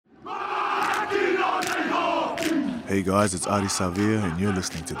Hey guys, it's Adi Savia and you're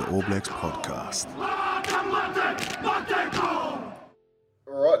listening to the All Blacks podcast.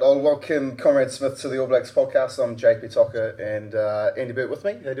 Alright, I'll welcome Conrad Smith to the All Blacks podcast. I'm JP Tocker and Andy Burt with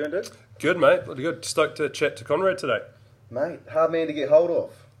me. How you doing, dude? Good, mate. Good. Stoked to chat to Conrad today. Mate, hard man to get hold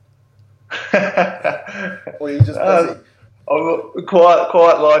of. Or are you just busy? I've got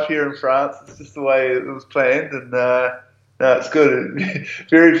quiet life here in France. It's just the way it was planned, and no, it's good.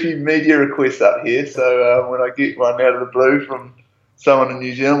 Very few media requests up here, so when I get one out of the blue from someone in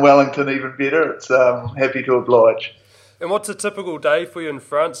New Zealand, Wellington even better, it's happy to oblige. And what's a typical day for you in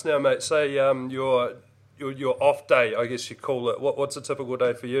France now, mate? Say your off day, I guess you call it. What's a typical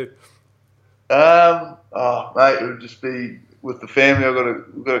day for you? Mate, it would just be with the family. I've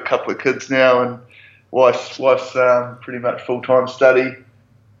got a couple of kids now, and wife's pretty much full-time study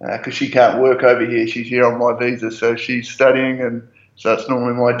because she can't work over here. She's here on my visa, so she's studying, and so it's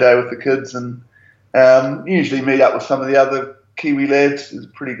normally my day with the kids. And usually meet up with some of the other Kiwi lads. There's a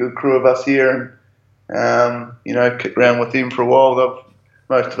pretty good crew of us here, and kick around with them for a while.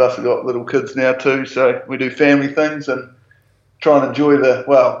 Most of us have got little kids now too, so we do family things and try and enjoy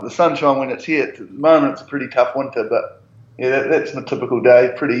the sunshine when it's here. At the moment, it's a pretty tough winter, but yeah, that's my typical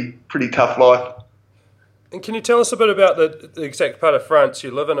day. Pretty tough life. And can you tell us a bit about the exact part of France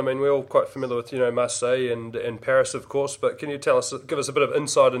you live in? I mean, we're all quite familiar with, Marseille and Paris, of course, but can you give us a bit of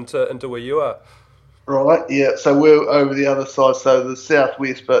insight into where you are? Right, yeah. So we're over the other side, so the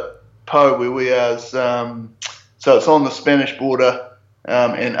southwest, but Pau, where we are, is, so it's on the Spanish border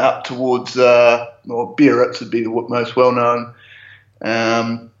and up towards, Biarritz would be the most well-known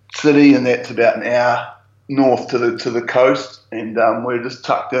city, and that's about an hour north to the coast, and we're just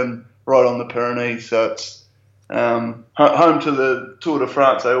tucked in right on the Pyrenees, so it's home to the Tour de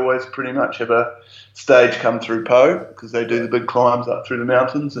France. They always pretty much have a stage come through Pau because they do the big climbs up through the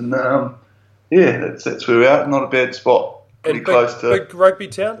mountains, and that's where we're at. Not a bad spot, pretty close to big rugby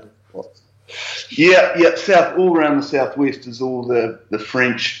town. Yeah, all around the southwest is all the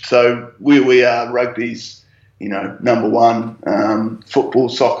French. So where we are, rugby's number one. Football,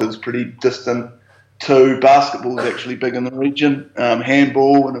 soccer's pretty distant. Two, basketball is actually big in the region.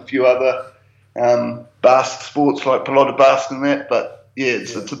 Handball and a few other sports like Pelota basket and that. But yeah,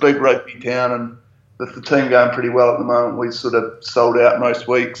 it's a big rugby town, and with the team going pretty well at the moment, we sort of sold out most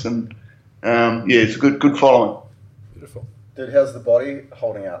weeks, and it's a good following. Beautiful. Dude, how's the body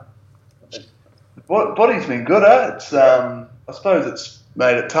holding up? Body's been good, eh? It's I suppose it's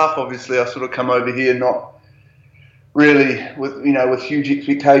made it tough. Obviously, I sort of come over here not really with huge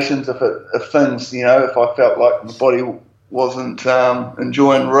expectations. If I felt like my body wasn't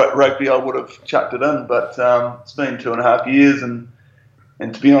enjoying rugby, I would have chucked it in. But it's been 2.5 years, and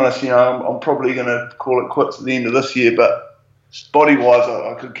to be honest, I'm probably going to call it quits at the end of this year. But body-wise,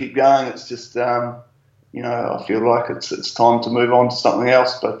 I could keep going. It's just I feel like it's time to move on to something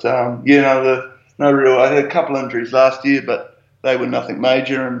else. But I had a couple of injuries last year, but they were nothing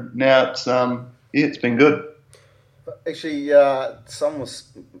major, and now it's been good. Actually, your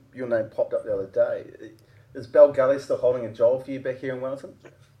name popped up the other day. Is Belle Gully still holding a job for you back here in Wellington?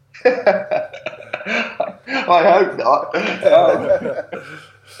 I hope not.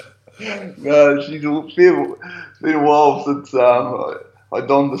 No, it's been a while since I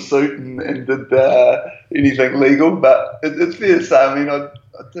donned the suit and did anything legal, but it's fair to say, I mean, I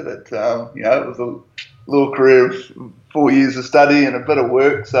did it, it was a little career of 4 years of study and a bit of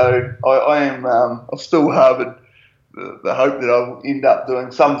work, so I've still harbored the hope that I'll end up doing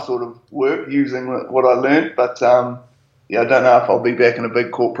some sort of work using what I learned, but I don't know if I'll be back in a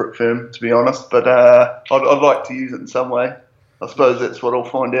big corporate firm, to be honest, but I'd like to use it in some way. I suppose that's what I'll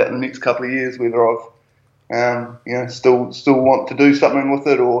find out in the next couple of years, whether I've still want to do something with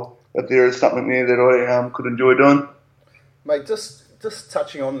it, or if there is something there that I could enjoy doing. Mate, just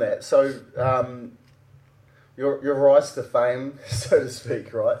touching on that, so your rise to fame, so to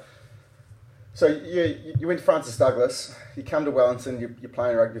speak, right? So you went to Francis Douglas, you come to Wellington, you're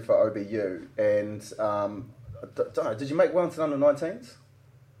playing rugby for OBU, and I don't know, did you make Wellington under-19s?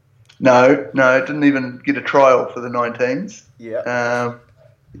 No, I didn't even get a trial for the 19s. Yeah.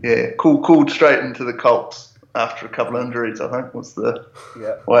 Called straight into the Colts after a couple of injuries, I think, was the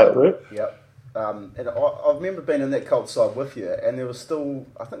way it worked. Yeah. And I remember being in that Colts side with you, and there was still,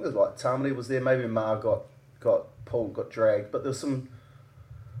 I think there was like Tamati was there, maybe Ma got pulled, got dragged, but there's some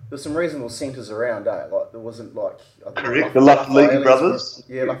reasonable centres around, eh? Like there wasn't like correct. The Lafayette brothers.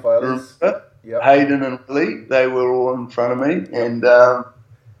 Yeah, Lafayette. Yeah. Hayden and Lee, they were all in front of me, and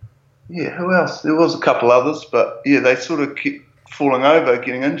who else? There was a couple others, but they sort of kept falling over,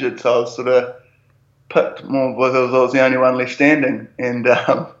 getting injured, so I was sort of picked more because I was the only one left standing, and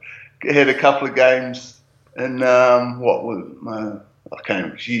had a couple of games And what was I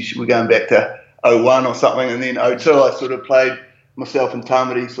can't. Geez, we're going back to 01 or something, and then 02 I sort of played. Myself and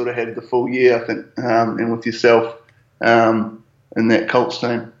Tamati sort of had the full year, I think, and with yourself in that Colts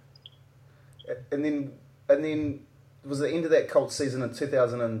team. And then was the end of that Colts season in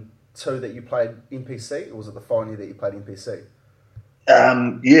 2002 that you played NPC, or was it the following year that you played NPC?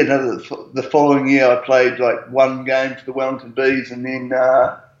 The following year I played like one game for the Wellington Bees, and then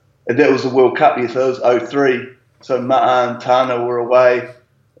that was the World Cup year, so it was 03. So Ma'a and Tana were away,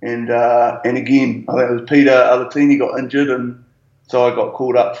 and again, I think it was Peter Alatini got injured, and so I got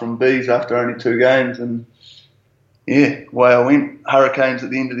called up from Bees after only 2 games, and away I went. Hurricanes at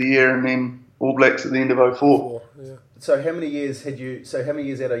the end of the year, and then All Blacks at the end of 04. Yeah. So how many years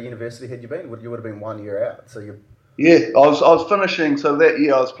out of university had you been? You would have been 1 year out. So you. Yeah, I was finishing. So that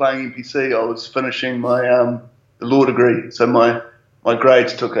year I was playing NPC. I was finishing my the law degree. So my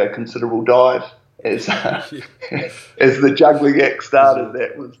grades took a considerable dive as the juggling act started.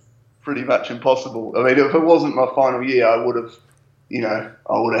 That was pretty much impossible. I mean, if it wasn't my final year, I would have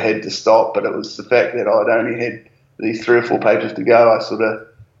had to stop. But it was the fact that I'd only had these 3 or 4 papers to go. I sort of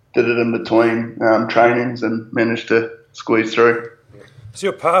did it in between trainings and managed to squeeze through. So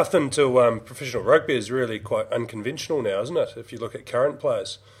your path into professional rugby is really quite unconventional now, isn't it? If you look at current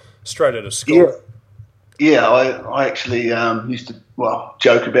players, straight out of school. Yeah, I actually used to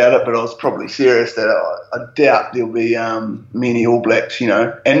joke about it, but I was probably serious that I doubt there'll be many All Blacks,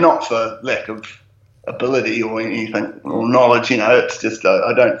 and not for lack of ability or anything or knowledge. It's just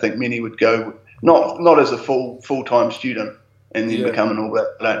I don't think many would go not as a full-time student and then become an All Black.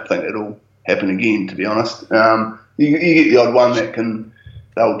 I don't think it'll happen again, to be honest. You get the odd one that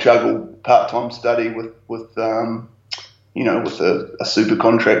they'll juggle part-time study with a super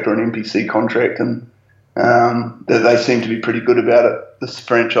contract or an NPC contract, and they seem to be pretty good about it. The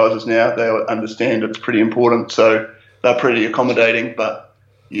franchises now, they understand it's pretty important, so they're pretty accommodating. But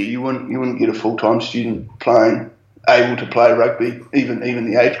you wouldn't get a full-time student able to play rugby. Even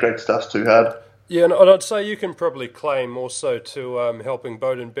the age grade stuff's too hard. Yeah, and I'd say you can probably claim also to helping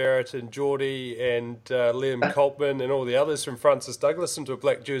Beauden Barrett and Geordie and Liam Coltman and all the others from Francis Douglas into a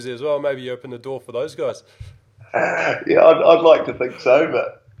black jersey as well. Maybe you open the door for those guys. I'd like to think so,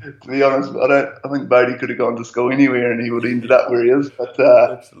 but to be honest, I think Bodie could have gone to school anywhere and he would have ended up where he is. But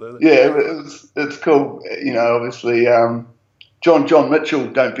absolutely. It's cool. Obviously, John Mitchell.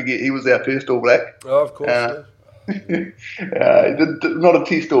 Don't forget, he was our first All Black. Oh, of course. Not a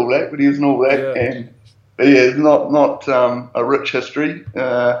Test All Black, but he was an All Black, it's not a rich history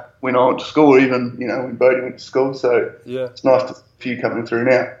when I went to school, even when Bodie went to school. So it's nice to see a few coming through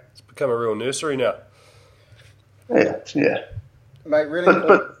now. It's become a real nursery now. Yeah. Mate,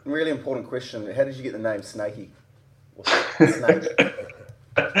 really important question. How did you get the name Snakey? Snake.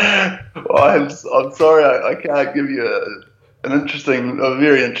 I'm sorry, I can't give you a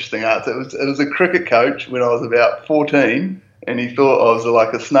very interesting answer. It was a cricket coach when I was about 14, and he thought I was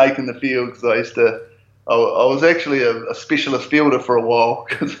like a snake in the field because I was actually a specialist fielder for a while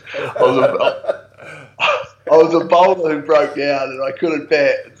because I was a bowler who broke down and I couldn't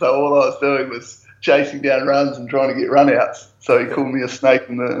bat. So all I was doing was chasing down runs and trying to get runouts. So he called me a snake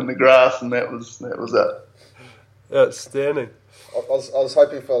in the grass, and that was it. Outstanding. I was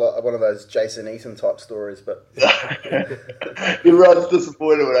hoping for one of those Jason Eaton type stories, but everyone's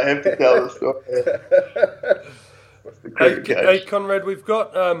disappointed when I have to tell the story. Hey, Conrad, we've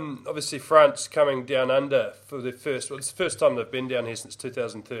got obviously France coming down under for the first. Well, it's the first time they've been down here since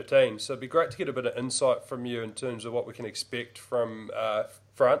 2013. So it'd be great to get a bit of insight from you in terms of what we can expect from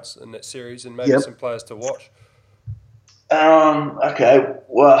France in that series, and maybe some players to watch. Okay.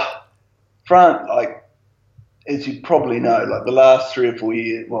 Well, France, as you probably know, the last 3 or 4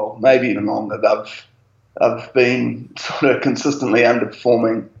 years, well, maybe even longer, they've been sort of consistently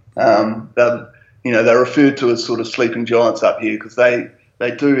underperforming. They're referred to as sort of sleeping giants up here because they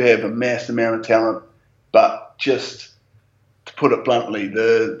do have a mass amount of talent, but just to put it bluntly,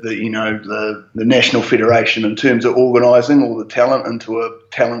 the National Federation, in terms of organising all the talent into a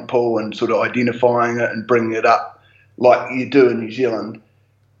talent pool and sort of identifying it and bringing it up like you do in New Zealand,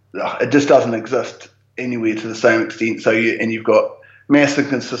 it just doesn't exist anywhere to the same extent. So you've got mass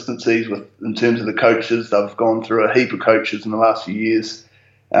inconsistencies in terms of the coaches. They've gone through a heap of coaches in the last few years.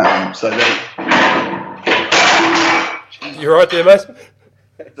 You're right there, mate.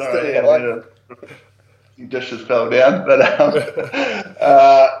 Sorry, a few dishes fell down. But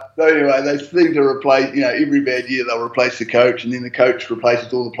so anyway, they seem to replace. Every bad year they'll replace the coach, and then the coach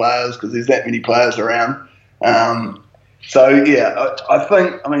replaces all the players because there's that many players around. I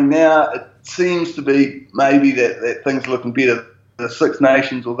think. Now it seems to be maybe that things are looking better. The Six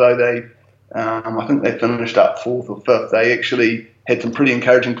Nations, although they I think they finished up 4th or 5th. They actually had some pretty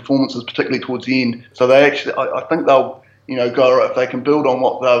encouraging performances, particularly towards the end. So they actually, I think they'll, go, if they can build on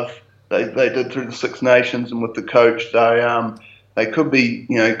what they did through the Six Nations and with the coach, they could be,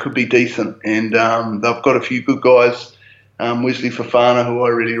 could be decent. And they've got a few good guys. Wesley Fofana, who I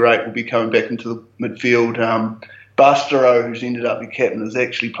really rate, will be coming back into the midfield. Bastero, who's ended up being captain, is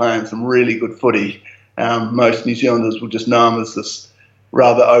actually playing some really good footy. Most New Zealanders will just know him as this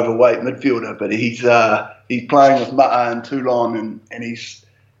rather overweight midfielder, but he's playing with Ma'a and Toulon, and he's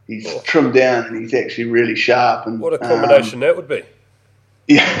trimmed down, and he's actually really sharp. And what a combination that would be.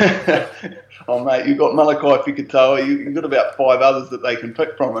 Yeah. Oh, mate, you've got Malachi Fukatoa. You've got about 5 others that they can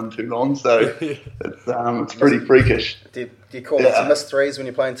pick from in Toulon, so it's pretty freakish. Do you call it some missed threes when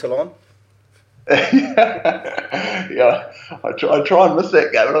you're playing Toulon? Yeah, I try and miss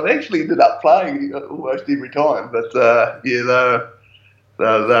that game, and I've actually ended up playing almost every time. But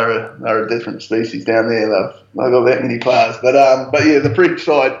they're a different species down there. They've got that many players, but yeah, the French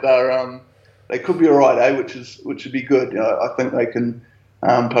side they could be all right, which would be good. I think they can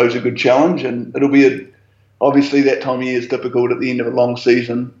pose a good challenge, and it'll be obviously that time of year is difficult at the end of a long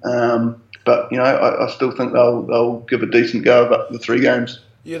season. But I still think they'll give a decent go about the 3 games.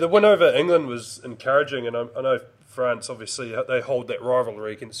 Yeah, the win over England was encouraging, and I know France, obviously, they hold that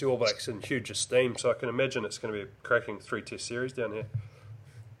rivalry against the All Blacks in huge esteem, so I can imagine it's going to be a cracking 3-test series down here.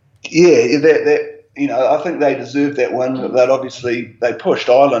 Yeah, that I think they deserved that win. They pushed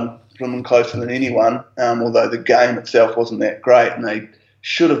Ireland from them closer than anyone, although the game itself wasn't that great, and they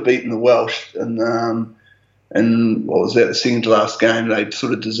should have beaten the Welsh in what was that, the second to last game. They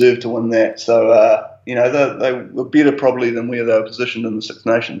sort of deserved to win that. So, they were better probably than where they were positioned in the Six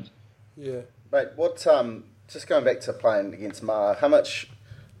Nations. Yeah. Mate, just going back to playing against Ma, how much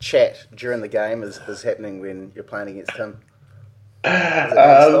chat during the game is happening when you're playing against him?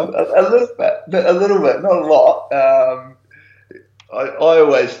 A little bit, not a lot. I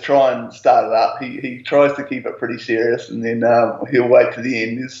always try and start it up. He tries to keep it pretty serious, and then he'll wait to the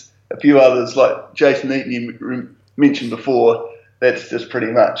end. There's a few others, like Jason Eaton you mentioned before. That's just pretty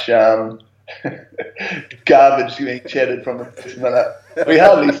much garbage being chatted from the first minute. We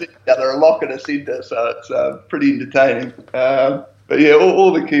hardly see each other a lock in a centre, so it's pretty entertaining. But yeah,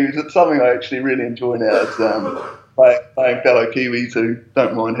 all the Kiwis, it's something I actually really enjoy now. It's playing fellow Kiwis who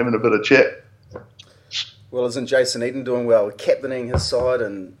don't mind having a bit of chat. Well, isn't Jason Eaton doing well, captaining his side?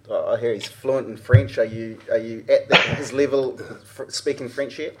 And I hear he's fluent in French. Are you at his level speaking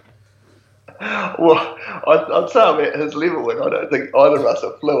French yet? Well, I'd say I'm at his level, and I don't think either of us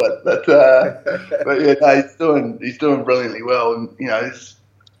are fluent. But yeah, no, he's doing brilliantly well. And there's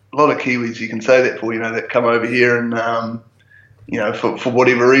a lot of Kiwis you can say that for. That come over here and for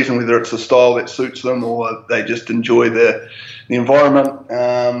whatever reason, whether it's a style that suits them or they just enjoy the environment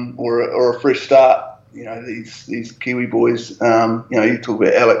or a fresh start. These Kiwi boys. You talk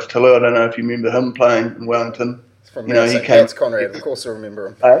about Alex Tiller. I don't know if you remember him playing in Wellington. From St Cats, Conrad, of course I remember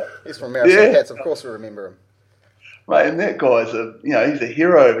him. He's from St Cats, of course we remember him. Mate, and that guy's he's a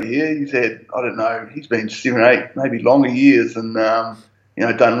hero over here. He's had, I don't know, he's been 7, 8, maybe longer years and,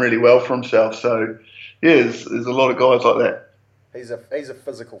 done really well for himself. So, yeah, there's a lot of guys like that. He's a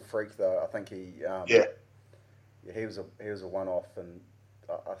physical freak, though. I think he was a one-off, and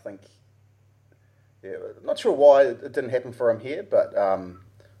I think, not sure why it didn't happen for him here, but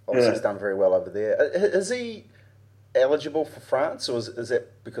obviously he's done very well over there. Is he eligible for France, or is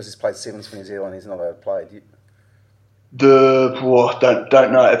that because he's played sevens for New Zealand he's not allowed to play?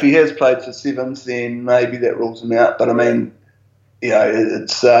 Don't know. If he has played for sevens, then maybe that rules him out. But I mean,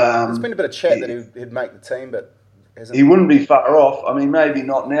 it's there's been a bit of chat that he'd make the team, but he wouldn't be far off. I mean, maybe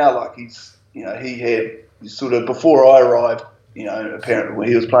not now. Like he had sort of before I arrived. Apparently when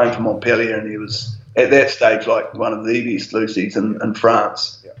he was playing for Montpellier, and he was at that stage like one of the best Lucies in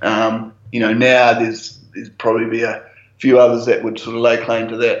France. Yeah. Now there's probably be a few others that would sort of lay claim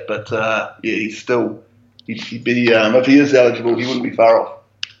to that, but he'd be if he is eligible, he wouldn't be far off.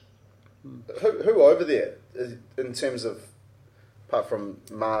 Who over there, in terms of, apart from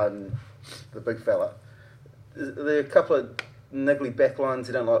Ma and the big fella, are there a couple of niggly backlines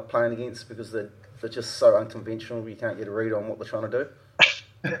you don't like playing against because they're just so unconventional you can't get a read on what they're trying to do?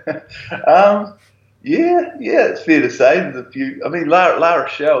 Yeah, it's fair to say there's a few. I mean, La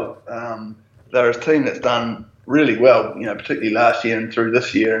Rochelle, they're a team that's done really well, particularly last year and through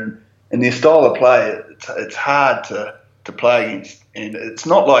this year, and their style of play, it's hard to play against, and it's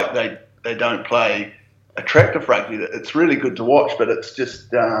not like they don't play attractive rugby. It's really good to watch, but it's just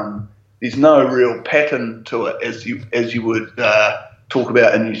there's no real pattern to it as you would talk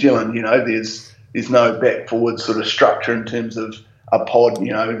about in New Zealand. There's no back forward sort of structure in terms of a pod,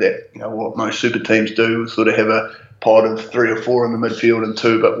 that what most super teams do, sort of have a pod of 3 or 4 in the midfield and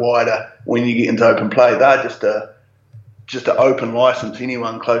 2 a bit wider. When you get into open play, they're just an open license.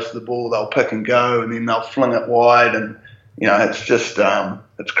 Anyone close to the ball, they'll pick and go, and then they'll fling it wide, and it's just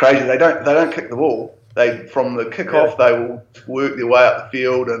it's crazy. They don't kick the ball. From the kickoff, they will work their way up the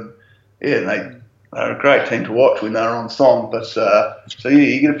field, and they're a great team to watch when they're on song. But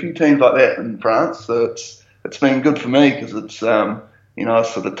you get a few teams like that in France. So it's been good for me because it's it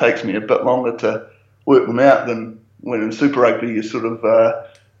sort of takes me a bit longer to work them out than when in Super Rugby you sort of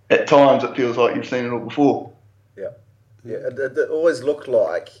at times it feels like you've seen it all before. Yeah, it always looked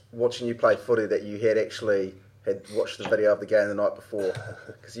like watching you play footy that you had watched the video of the game the night before,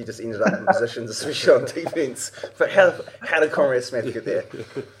 because you just ended up in positions, especially on defence. But how did Conrad Smith get there?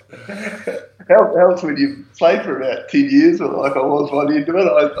 Helps when you played for about 10 years, or like I was by the end of it.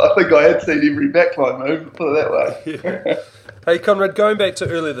 I think I had seen every backline move, put it that way. Yeah. Hey, Conrad, going back to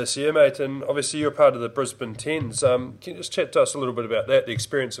earlier this year, mate, and obviously you're part of the Brisbane Tens. Can you just chat to us a little bit about that, the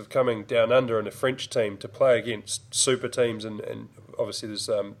experience of coming down under in a French team to play against super teams, and obviously there's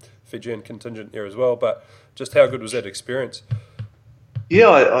Fijian contingent there as well, but just how good was that experience? Yeah,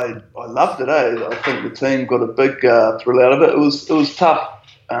 I loved it. I think the team got a big thrill out of it. It was tough,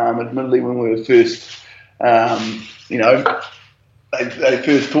 admittedly, when we were first, they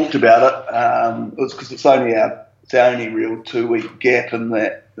first talked about it. It was because it's only real 2-week gap in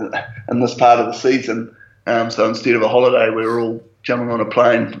this part of the season. So instead of a holiday, we were all jumping on a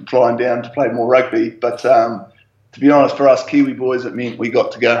plane, flying down to play more rugby. But to be honest, for us Kiwi boys, it meant we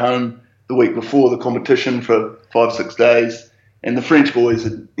got to go home the week before the competition for 5-6 days. And the French boys,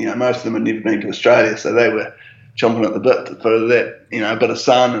 most of them had never been to Australia, so they were chomping at the bit for that, a bit of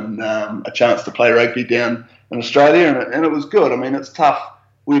sun and a chance to play rugby down in Australia. And it was good. I mean, it's tough.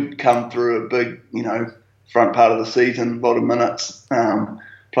 We'd come through a big, front part of the season, a lot of minutes,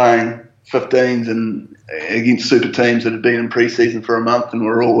 playing 15s and against super teams that had been in pre-season for a month, and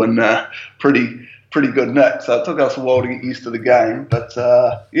we're all in pretty good nick. So it took us a while to get used to the game, but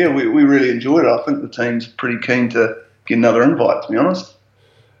we really enjoyed it. I think the team's pretty keen to get another invite, to be honest.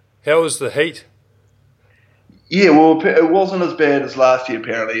 How was the heat? Yeah, well, it wasn't as bad as last year.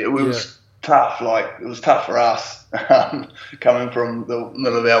 Apparently, it was tough. Like, it was tough for us coming from the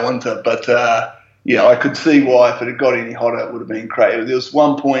middle of our winter, but. I could see why if it had got any hotter, it would have been crazy. There was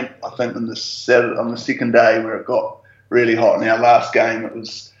one point, I think, on the second day where it got really hot. In our last game, it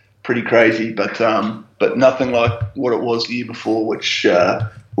was pretty crazy, but nothing like what it was the year before, which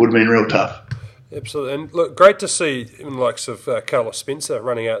would have been real tough. Absolutely. And look, great to see the likes of Carlos Spencer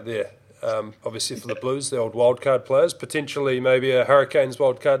running out there, obviously for the Blues, the old wildcard players, potentially maybe a Hurricanes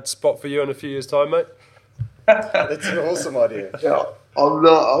wildcard spot for you in a few years' time, mate. That's an awesome idea. Yeah. I'm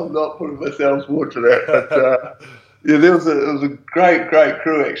not putting myself forward for that, but it was a great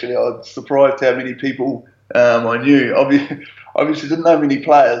crew actually. I was surprised how many people I knew. Obviously didn't know many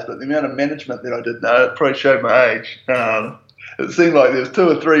players, but the amount of management that I did know, it probably showed my age. It seemed like there was 2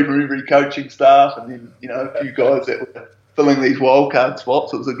 or 3 from every coaching staff, and then a few guys that were filling these wildcard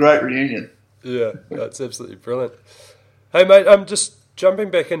spots. It was a great reunion. Yeah, that's absolutely brilliant. Hey mate, I'm just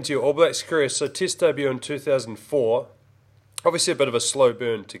jumping back into your All Blacks career. So Test debut in 2004. Obviously a bit of a slow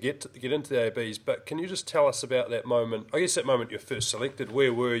burn to get into the ABs, but can you just tell us about that moment? I guess that moment you're first selected.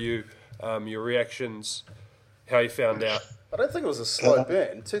 Where were you? Your reactions? How you found out? I don't think it was a slow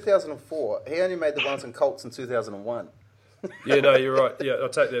burn. 2004. He only made the Wellington Colts in 2001. Yeah, no, you're right. Yeah, I'll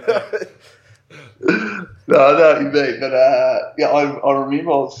take that back. No, I know what you mean, but I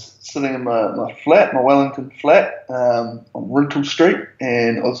remember I was sitting in my flat, my Wellington flat, on Rintle Street,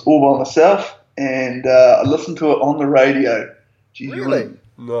 and I was all by myself. And I listened to it on the radio. Jeez, really?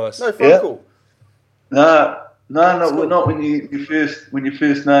 Nice. No phone call? No, not when you first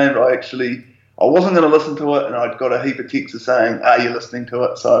named. I wasn't going to listen to it, and I'd got a heap of texts saying, "Are you listening to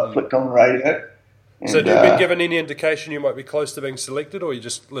it?" So I flicked on the radio. So have you been given any indication you might be close to being selected, or you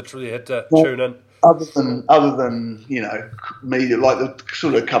just literally had to tune in? Other than me, like the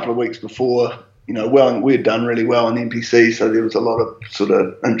sort of a couple of weeks before. We'd done really well in NPC, so there was a lot of sort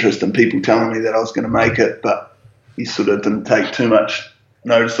of interest in people telling me that I was going to make it, but he sort of didn't take too much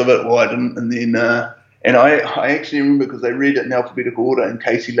notice of it. Well, I didn't, and then and I actually remember because they read it in alphabetical order, and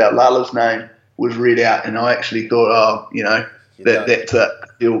Casey Laulala's name was read out, and I actually thought, that's it.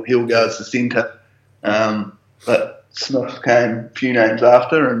 He'll go as the centre. But Smith came a few names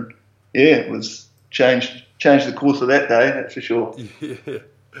after, and it was changed the course of that day. That's for sure. Yeah.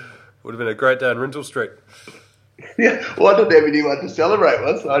 Would have been a great day in Rintle Street. Yeah, well, I didn't have anyone to celebrate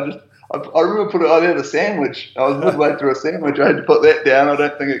with, so I remember I had a sandwich. I was midway through a sandwich. I had to put that down. I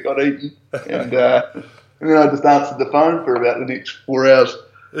don't think it got eaten. And And then I just answered the phone for about the next 4 hours.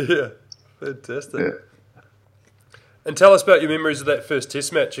 Yeah, fantastic. Yeah. And tell us about your memories of that first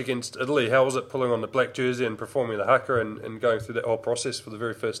Test match against Italy. How was it pulling on the black jersey and performing the haka and going through that whole process for the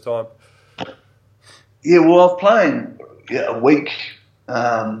very first time? Yeah, well, I was playing a week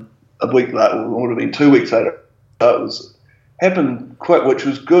later, it would have been 2 weeks later. So it happened quick, which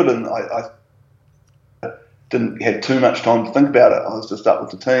was good, and I didn't have too much time to think about it. I was just up with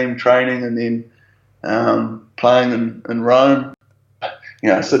the team, training, and then playing in Rome.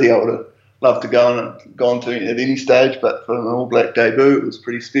 A city I would have loved to gone to at any stage, but for an All Black debut, it was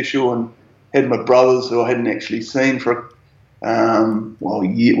pretty special. And had my brothers who I hadn't actually seen for one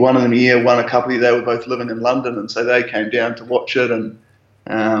of them a year, one a couple. They were both living in London, and so they came down to watch it. And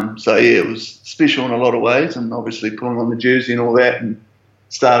it was special in a lot of ways. And obviously putting on the jersey and all that, and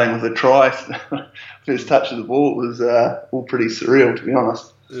starting with a try, first touch of the ball, it was all pretty surreal, to be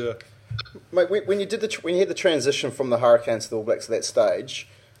honest. Yeah. Mate, when you had the transition from the Hurricanes to the All Blacks at that stage,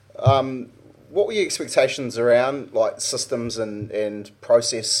 what were your expectations around like systems and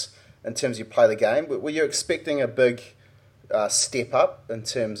process in terms of you play the game? Were you expecting a big step up in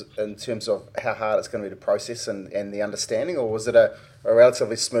terms of how hard it's going to be to process and the understanding, or was it a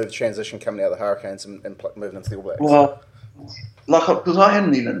relatively smooth transition coming out of the Hurricanes and moving into the All Blacks? Well, because I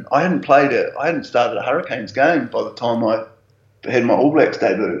hadn't played it, I hadn't started a Hurricanes game by the time I had my All Blacks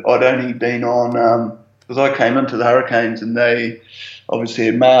debut. I'd only been on, because I came into the Hurricanes and they obviously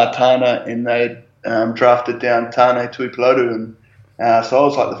had Maa Tana, and they drafted down Tane Tuipulotu, and so I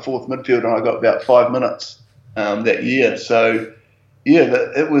was like the fourth midfielder, and I got about 5 minutes that year. So yeah,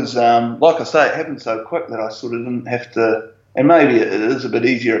 it was like I say, it happened so quick that I sort of didn't have to. And maybe it is a bit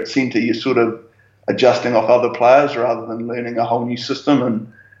easier at centre. You're sort of adjusting off other players rather than learning a whole new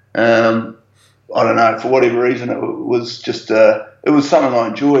system. And I don't know, for whatever reason, it was just it was something I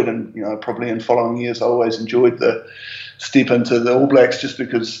enjoyed. And probably in following years, I always enjoyed the step into the All Blacks, just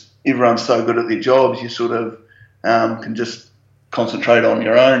because everyone's so good at their jobs. You sort of can just concentrate on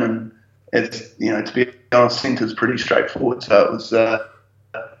your own. And it's to be honest, centre's pretty straightforward. So it was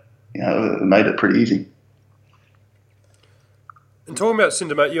it made it pretty easy. And talking about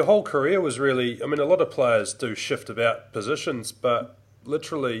centre, mate, your whole career was really, a lot of players do shift about positions, but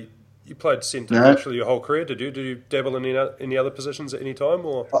literally you played centre literally your whole career, did you? Did you dabble in any other positions at any time?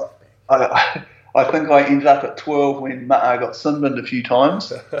 Or I think I ended up at 12 when Ma'a got sin-binned a few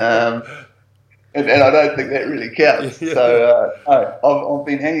times, and I don't think that really counts. Yeah. So I've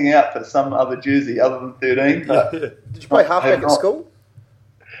been hanging out for some other jersey other than 13. But Did you play halfback at school?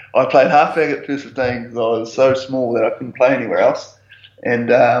 I played halfback at first 15 because I was so small that I couldn't play anywhere else.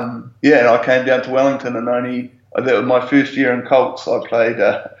 And and I came down to Wellington, and that was my first year in Colts. I played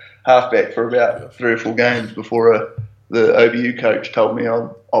halfback for about 3 or 4 games before the OBU coach told me I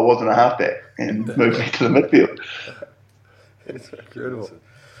wasn't a halfback and moved me to the midfield. It's incredible.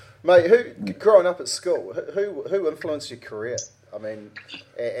 Mate, growing up at school, who influenced your career? And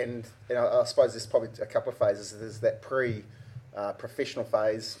I suppose there's probably a couple of phases. There's that professional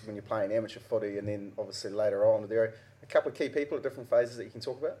phase when you're playing amateur footy, and then obviously later on, are there a couple of key people at different phases that you can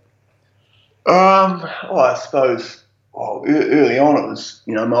talk about? I suppose early on it was,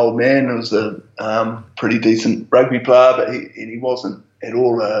 my old man was a pretty decent rugby player, but he wasn't at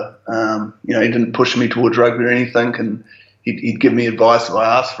all, he didn't push me towards rugby or anything, and he'd give me advice if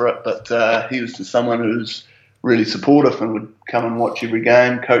I asked for it, but he was just someone who was really supportive and would come and watch every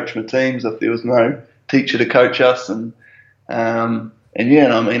game, coach my teams if there was no teacher to coach us, I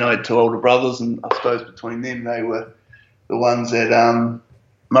had 2 older brothers, and I suppose between them they were the ones that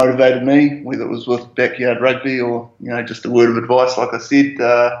motivated me, whether it was with backyard rugby or just a word of advice, like I said.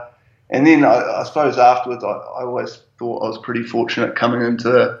 And then I suppose afterwards, I always thought I was pretty fortunate coming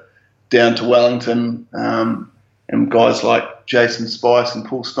down to Wellington, and guys like Jason Spice and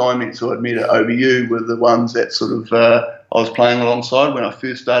Paul Steinmetz, who I'd met at OBU, were the ones that sort of I was playing alongside when I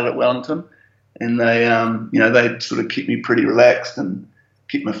first started at Wellington. And they, they sort of kept me pretty relaxed and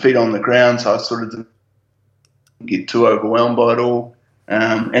kept my feet on the ground, so I sort of didn't get too overwhelmed by it all.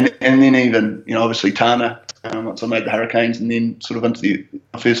 And then even, obviously Tana, once I made the Hurricanes and then sort of into the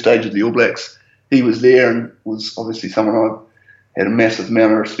first stage of the All Blacks, he was there and was obviously someone I had a massive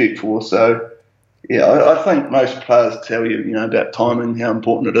amount of respect for. So, yeah, I think most players tell you, about timing, how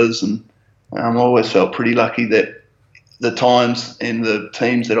important it is. And I always felt pretty lucky that the times and the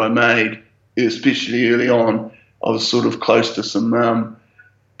teams that I made, especially early on, I was sort of close to some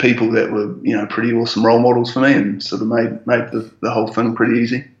people that were, pretty awesome role models for me, and sort of made the whole thing pretty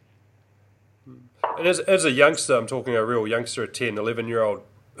easy. And as a youngster, I'm talking a real youngster, a 10, 11-year-old,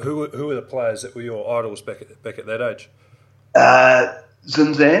 who were the players that were your idols back at that age?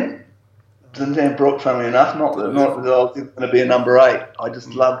 Zinzan. Zinzan Brooke, funnily enough, not that I was going to be a number 8. I just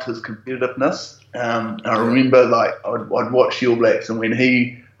loved his competitiveness. I remember, like, I'd watch the All Blacks, and when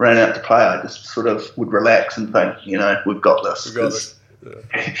he ran out to play, I just sort of would relax and think, we've got this.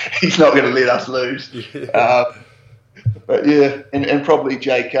 He's not going to let us lose. Yeah. But yeah, and probably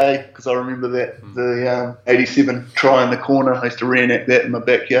JK, because I remember that the 87 try in the corner. I used to reenact that in my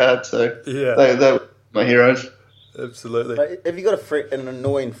backyard. So they were my heroes. Absolutely. But have you got an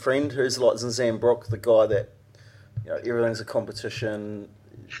annoying friend who's like Zinzan Brooke, the guy that everything's a competition,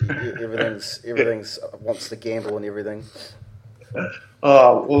 everything's wants to gamble and everything?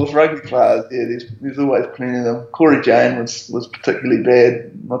 Oh, well, with rugby players, there's always plenty of them. Corey Jane was particularly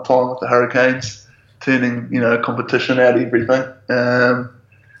bad my time with the Hurricanes, turning competition out of everything.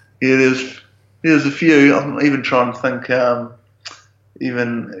 There's a few. I'm even trying to think.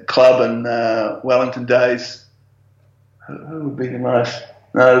 Even club and Wellington days. Who would be the most?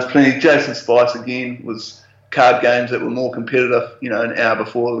 No, there's plenty. Jason Spice again was card games that were more competitive. An hour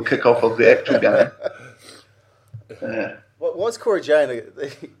before the kick-off of the actual game. What's Corey Jane?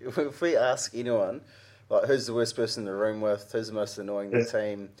 If we ask anyone, like, who's the worst person in the room with, who's the most annoying in the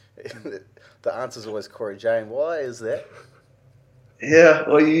team, the answer's always Corey Jane. Why is that? Yeah,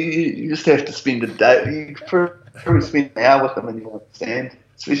 well, you just have to spend a day. You probably spend an hour with him and you understand,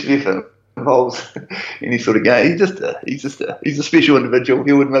 especially if it involves any sort of game. He's a special individual.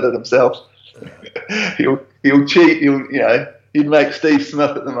 He'll admit it himself. He'll cheat. He'd make Steve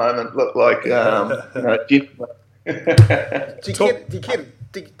Smith at the moment look like a gentleman. Do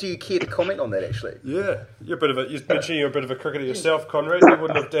you care to comment on that, actually? Yeah, you mentioned you're a bit of a cricketer yourself, Conrad. You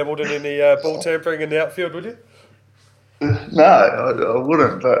wouldn't have dabbled in any ball tampering in the outfield, would you? No, I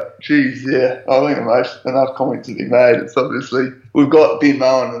wouldn't. But geez, yeah, I think enough comments to be made. It's obviously we've got Ben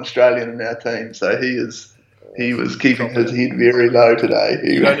Moen, an Australian, in our team, so he was keeping his head very low today.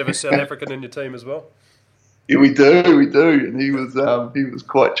 You don't have a South African in your team as well? Yeah, we do, and he was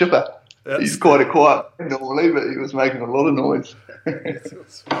quite chipper. He's quite a quiet man normally, but he was making a lot of noise.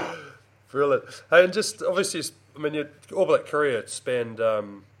 Brilliant. Hey, and just obviously, your All Black career spanned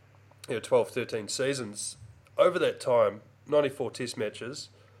 12, 13 seasons. Over that time, 94 Test matches.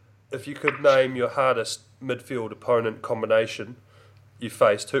 If you could name your hardest midfield opponent combination you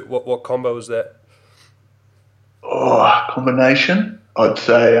faced, what combo was that? Oh, combination? I'd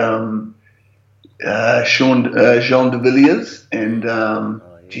say Jean de Villiers and.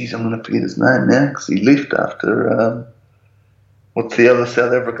 Geez, I'm going to forget his name now because he left after. What's the other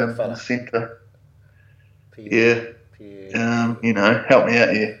South African centre? Help me out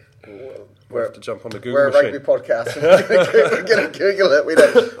here. We'll have to jump on the Google We're a machine. rugby podcast. We're going to Google it. We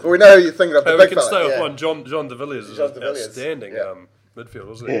know who you're thinking of. We can stay with one. John de Villiers is an outstanding midfield,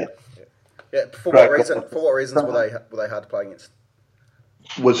 wasn't he? Yeah. For what reasons were they hard to play against?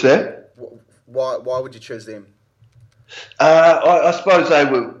 What's that? Why would you choose them? I suppose they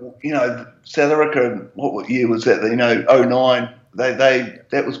were, South Africa. What year was that? 09.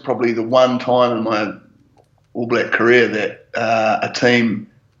 That was probably the one time in my All Black career that a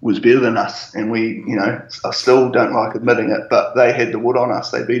team was better than us, and we, I still don't like admitting it, but they had the wood on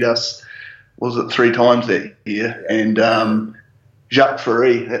us. They beat us, was it 3 times that year? Yeah. And Jacques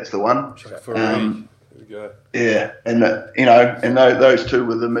Fourie, that's the one. Jacques Fourie. There we go. Yeah, and those two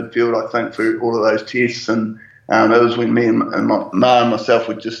were the midfield, I think, for all of those tests, and it was when me and myself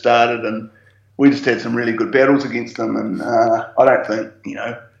had just started, and we just had some really good battles against them. And I don't think,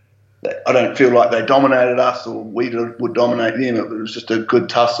 I don't feel like they dominated us or we would dominate them. It was just a good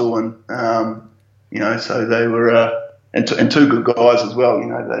tussle, and so they were and two good guys as well.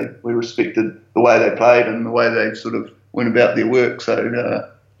 We respected the way they played and the way they sort of went about their work. So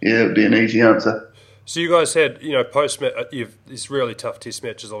it would be an easy answer. So you guys had, post-match, it's really tough test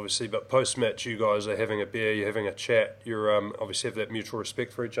matches, obviously, but post-match you guys are having a beer, you're having a chat, you're obviously have that mutual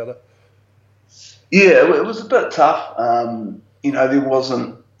respect for each other? Yeah, it was a bit tough. There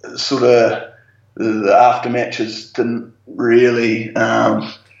wasn't sort of, the after matches didn't really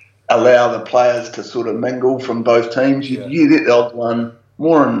allow the players to sort of mingle from both teams. You get the odd one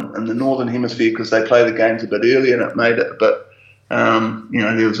more in the Northern Hemisphere because they play the games a bit earlier and it made it a bit,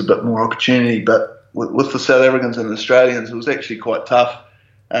 there was a bit more opportunity, but with the South Africans and the Australians, it was actually quite tough.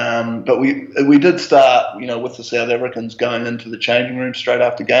 But we did start, with the South Africans going into the changing room straight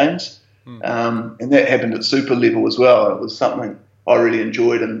after games, and that happened at super level as well. It was something I really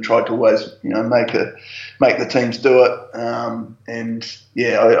enjoyed and tried to always, make the teams do it.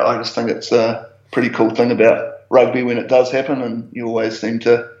 I just think it's a pretty cool thing about rugby when it does happen, and you always seem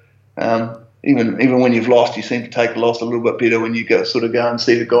to, even when you've lost, you seem to take the loss a little bit better when you go and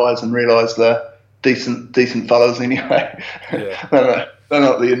see the guys and realise they're decent fellas anyway. Yeah. they're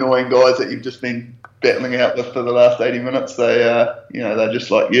not the annoying guys that you've just been battling out with for the last 80 minutes. They, they're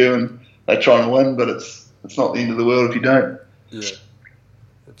just like you, and they're trying to win, but it's not the end of the world if you don't. Yeah.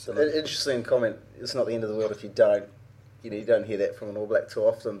 Absolutely. Interesting comment. It's not the end of the world if you don't. You don't hear that from an All Black too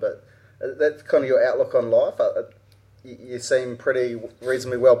often, but that's kind of your outlook on life. You seem pretty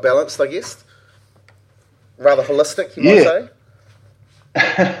reasonably well balanced, I guess. Rather holistic, you might say.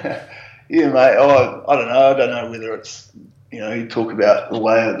 Yeah, mate. I don't know. I don't know whether it's, you talk about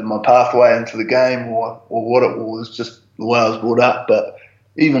my pathway into the game or what it was, just the way I was brought up. But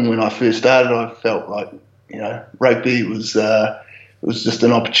even when I first started, I felt like, rugby was just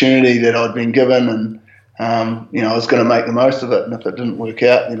an opportunity that I'd been given, and I was going to make the most of it. And if it didn't work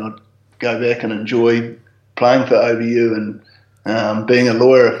out, then I'd go back and enjoy playing for OBU and being a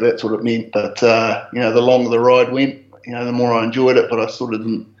lawyer, if that's what it meant. But the longer the ride went, the more I enjoyed it. But I sort of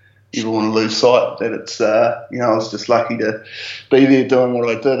didn't ever want to lose sight that it's I was just lucky to be there doing what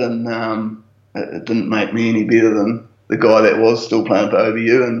I did, and it didn't make me any better than the guy that was still playing for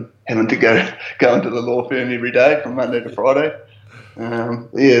OBU and having to go into the law firm every day from Monday to Friday.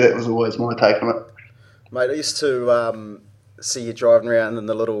 That was always my take on it. Mate, I used to see you driving around in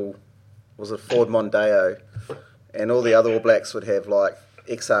the little, was it Ford Mondeo, and all the other All Blacks would have like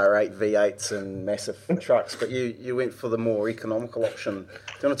XR8 V8s and massive trucks, but you went for the more economical option. Do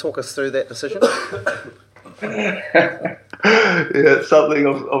you want to talk us through that decision? It's something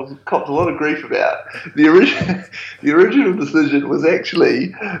I've copped a lot of grief about. The original decision was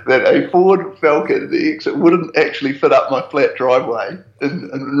actually that a Ford Falcon, the X, wouldn't actually fit up my flat driveway in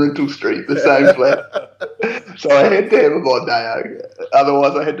Rental Street, the same flat. So I had to have a Mondeo,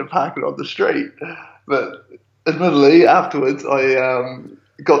 otherwise I had to park it on the street. But admittedly, afterwards, I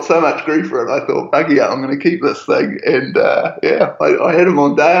got so much grief for it, I thought, buggy up, I'm going to keep this thing. And I had a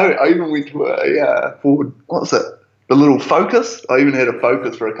Mondeo. I even went to a Ford, what was it? The little Focus. I even had a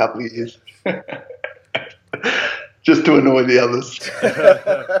Focus for a couple of years. Just to annoy the others.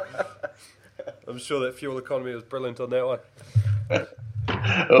 I'm sure that fuel economy was brilliant on that one.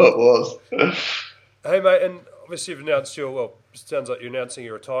 Oh, it was. Hey, mate, and obviously you've announced it sounds like you're announcing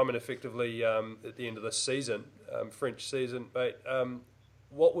your retirement effectively at the end of this season, French season, mate.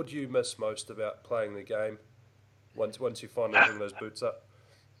 What would you miss most about playing the game once you finally hang those boots up?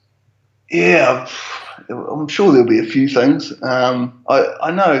 Yeah, I'm sure there'll be a few things.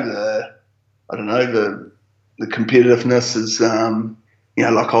 I know the competitiveness is, I know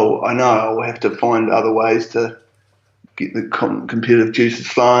I'll have to find other ways to get the competitive juices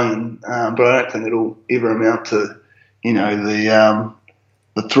flowing, but I don't think it'll ever amount to, the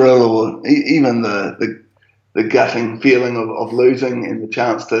thrill or even the gutting feeling of losing and the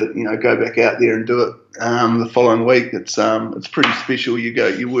chance to, go back out there and do it the following week. It's pretty special.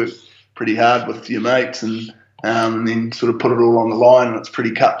 You work pretty hard with your mates and then sort of put it all on the line, and it's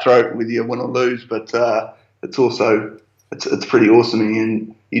pretty cutthroat whether you win or lose, but it's also it's pretty awesome,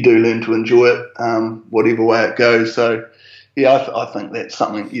 and you do learn to enjoy it whatever way it goes. So yeah, I think that's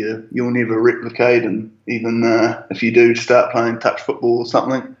something you'll never replicate, and even if you do start playing touch football or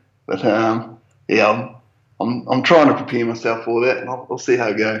something. But I'm trying to prepare myself for that, and I'll see how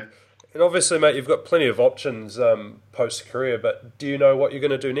it goes. And obviously, mate, you've got plenty of options post-career, but do you know what you're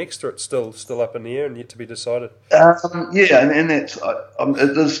going to do next, or it's still up in the air and yet to be decided? And that's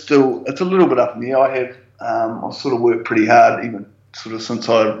it is still, it's a little bit up in the air. I've sort of worked pretty hard, even sort of since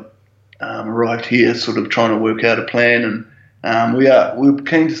I arrived here, sort of trying to work out a plan, and we're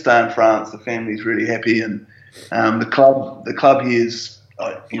keen to stay in France. The family's really happy, and the club here is,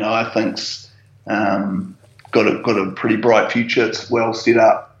 I think's got a pretty bright future. It's well set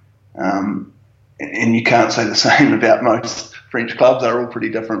up. And you can't say the same about most French clubs. They're all pretty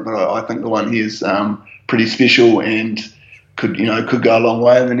different, but I think the one here is pretty special and could go a long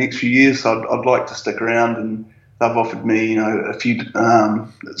way in the next few years. So I'd like to stick around, and they've offered me a few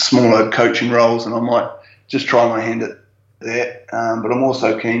smaller coaching roles, and I might just try my hand at that. But I'm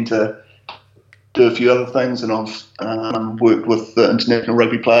also keen to do a few other things, and I've worked with the international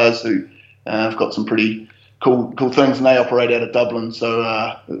rugby players who have got some pretty cool things, and they operate out of Dublin. So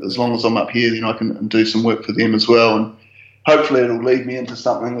as long as I'm up here, then I can do some work for them as well, and hopefully it'll lead me into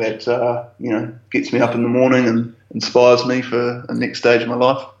something that gets me up in the morning and inspires me for the next stage of my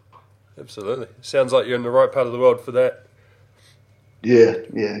life. Absolutely, sounds like you're in the right part of the world for that. Yeah,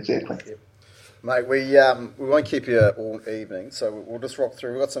 exactly. Yeah. Mate, we won't keep you all evening, so we'll just rock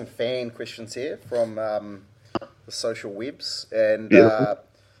through. We've got some fan questions here from the social webs, and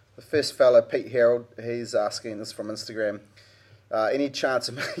the first fella, Pete Harold, he's asking this from Instagram. Any chance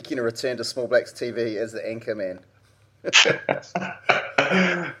of making a return to Small Blacks TV as the anchor man?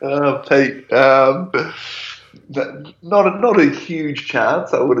 Pete. not a huge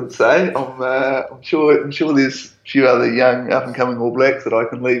chance, I wouldn't say. I'm sure there's a few other young up and coming All Blacks that I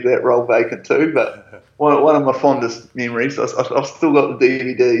can leave that role vacant to. But one of my fondest memories, I've still got the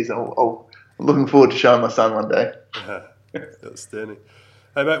DVDs. I'm looking forward to showing my son one day. Outstanding.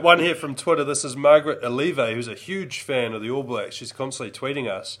 Hey mate, one here from Twitter. This is Margaret Olive, who's a huge fan of the All Blacks. She's constantly tweeting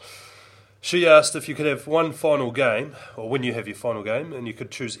us. She asked if you could have one final game, or when you have your final game, and you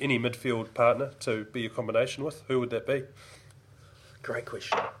could choose any midfield partner to be your combination with, who would that be? Great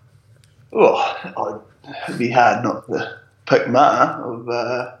question. Oh, it'd be hard not to pick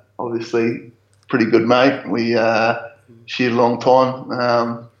Ma. Obviously, pretty good mate. We shared a long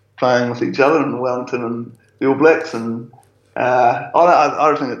time playing with each other in Wellington and the All Blacks, and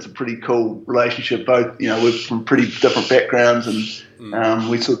I think it's a pretty cool relationship. Both, we're from pretty different backgrounds, and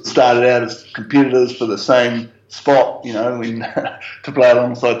we sort of started out as competitors for the same spot, when to play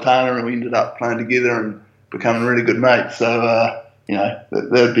alongside Tana, and we ended up playing together and becoming really good mates. So,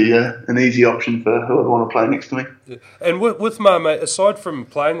 that'd be an easy option for who would want to play next to me. Yeah. And with Ma, mate, aside from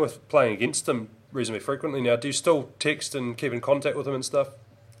playing against him reasonably frequently now, do you still text and keep in contact with him and stuff?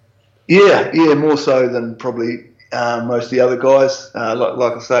 Yeah, more so than probably most of the other guys.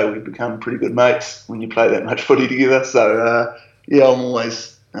 Like I say, we've become pretty good mates when you play that much footy together. So, I'm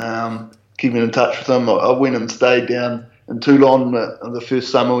always keeping in touch with him. I went and stayed down in Toulon the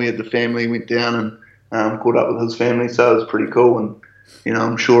first summer. We had the family, went down and caught up with his family. So it was pretty cool. And,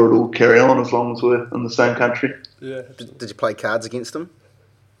 I'm sure it'll carry on as long as we're in the same country. Yeah. Did you play cards against him?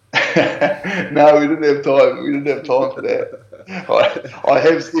 No, we didn't have time. We didn't have time for that. I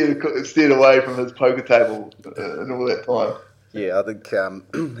have steered away from his poker table in all that time. Yeah, I think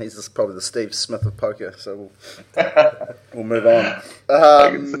he's probably the Steve Smith of poker, so we'll move on.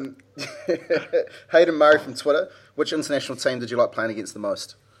 Hayden Murray from Twitter. Which international team did you like playing against the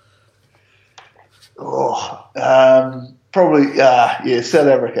most? Probably, South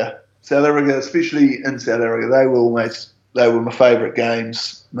Africa. South Africa, especially in South Africa, they were my favourite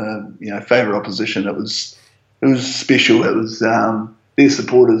games. Favourite opposition. It was special. It was their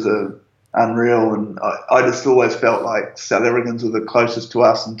supporters are unreal, and I just always felt like South Africans were the closest to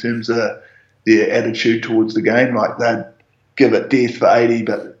us in terms of their attitude towards the game. Like they'd give it death for 80,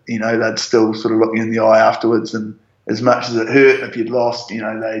 but they'd still sort of look you in the eye afterwards. And as much as it hurt if you'd lost,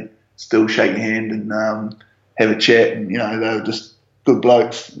 they'd still shake your hand and have a chat. And they were just good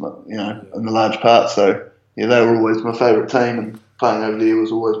blokes, in the large part. So they were always my favourite team, and playing over there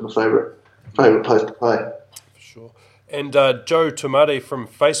was always my favourite place to play. Sure. And Joe Tomati from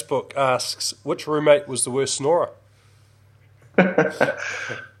Facebook asks, which roommate was the worst snorer? I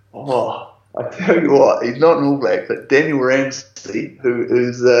tell you what, he's not an All Black, but Daniel Ramsey,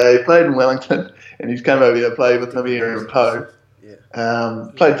 who's he played in Wellington, and he's come over here to play with him here in Poe. Yeah.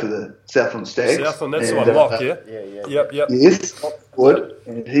 Played for the Southland Stags. Southland, that's the one, Lock, yeah? Yeah. Yep. Yes, Wood,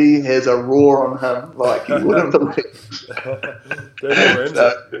 and he has a roar on him like you wouldn't believe. Daniel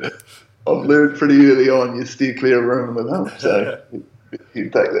Ramsey. I've learned pretty early on you steer clear of room with him, so you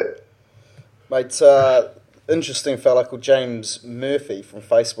take that. Mate, interesting fella called James Murphy from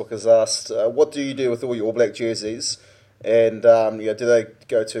Facebook has asked, what do you do with all your All Black jerseys? And do they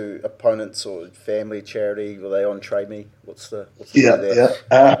go to opponents or family, charity? Are they on Trade Me? What's the there?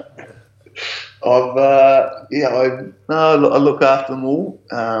 I look after them all.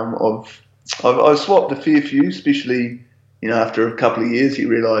 I've swapped a fair few, especially after a couple of years, you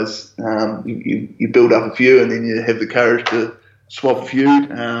realise you build up a few, and then you have the courage to swap a few.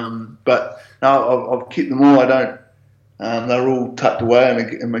 But no, I've kept them all. I don't. They're all tucked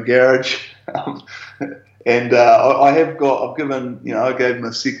away in my garage. And I've given, I gave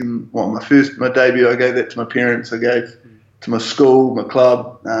my debut, I gave that to my parents, I gave to my school, my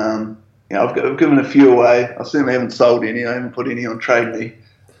club. I've given a few away. I certainly haven't sold any. I haven't put any on Trade Me.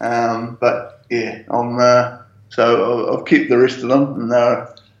 But yeah, so I've kept the rest of them, and they're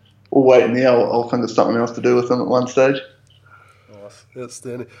all waiting there. I'll think of something else to do with them at one stage. Nice,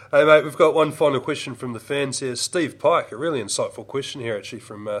 outstanding. Hey mate, we've got one final question from the fans here. Steve Pike, a really insightful question here actually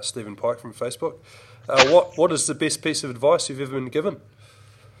from Stephen Pike from Facebook. What is the best piece of advice you've ever been given?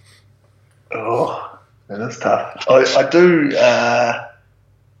 Oh, that is tough. I do.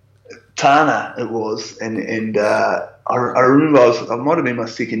 Tana, it was, and I remember I might have been my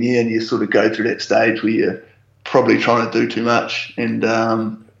second year, and you sort of go through that stage where you're probably trying to do too much, and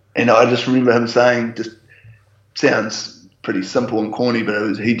I just remember him saying, just sounds pretty simple and corny,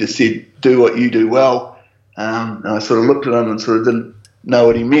 but he just said, do what you do well. And I sort of looked at him and sort of didn't know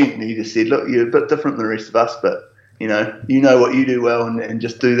what he meant, and he just said, look, you're a bit different than the rest of us, but you know what you do well, and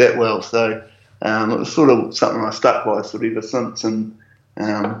just do that well. So it was sort of something I stuck by sort of ever since, and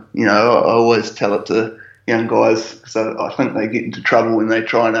I always tell it to young guys, because I think they get into trouble when they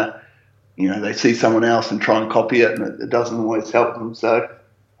try to, they see someone else and try and copy it, and it doesn't always help them. So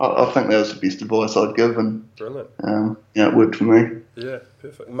I think that was the best advice I'd give, and Brilliant. It worked for me. Yeah,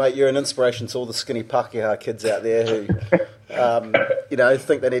 perfect. Mate, you're an inspiration to all the skinny Pākehā kids out there who,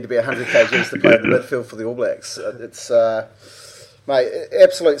 think they need to be 100 kgs to play in the midfield for the All Blacks. It's, mate,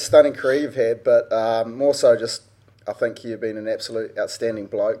 absolute stunning career you've had, but more so just, I think you've been an absolute outstanding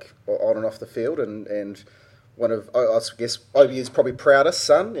bloke on and off the field, and one of, I guess, OBU's probably proudest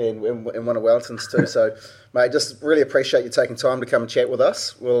son, and one of Wellington's too. So, mate, just really appreciate you taking time to come and chat with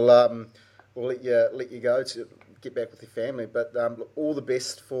us. We'll let you go to get back with your family, but all the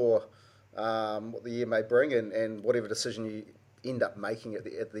best for what the year may bring, and whatever decision you end up making at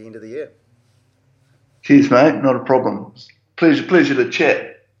the end of the year. Cheers, mate. Not a problem. Pleasure to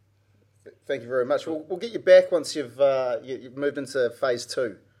chat. Thank you very much. We'll get you back once you've moved into phase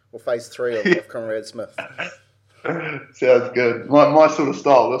 2 or phase 3 of Conrad Smith. Sounds good. My sort of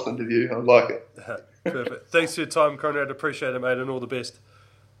style, this interview. I like it. Perfect. Thanks for your time, Conrad. Appreciate it, mate, and all the best.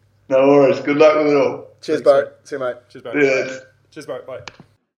 No worries. Good luck with it all. Cheers, Bo. See you, mate. Cheers, mate. Yeah. Cheers, mate. Bye.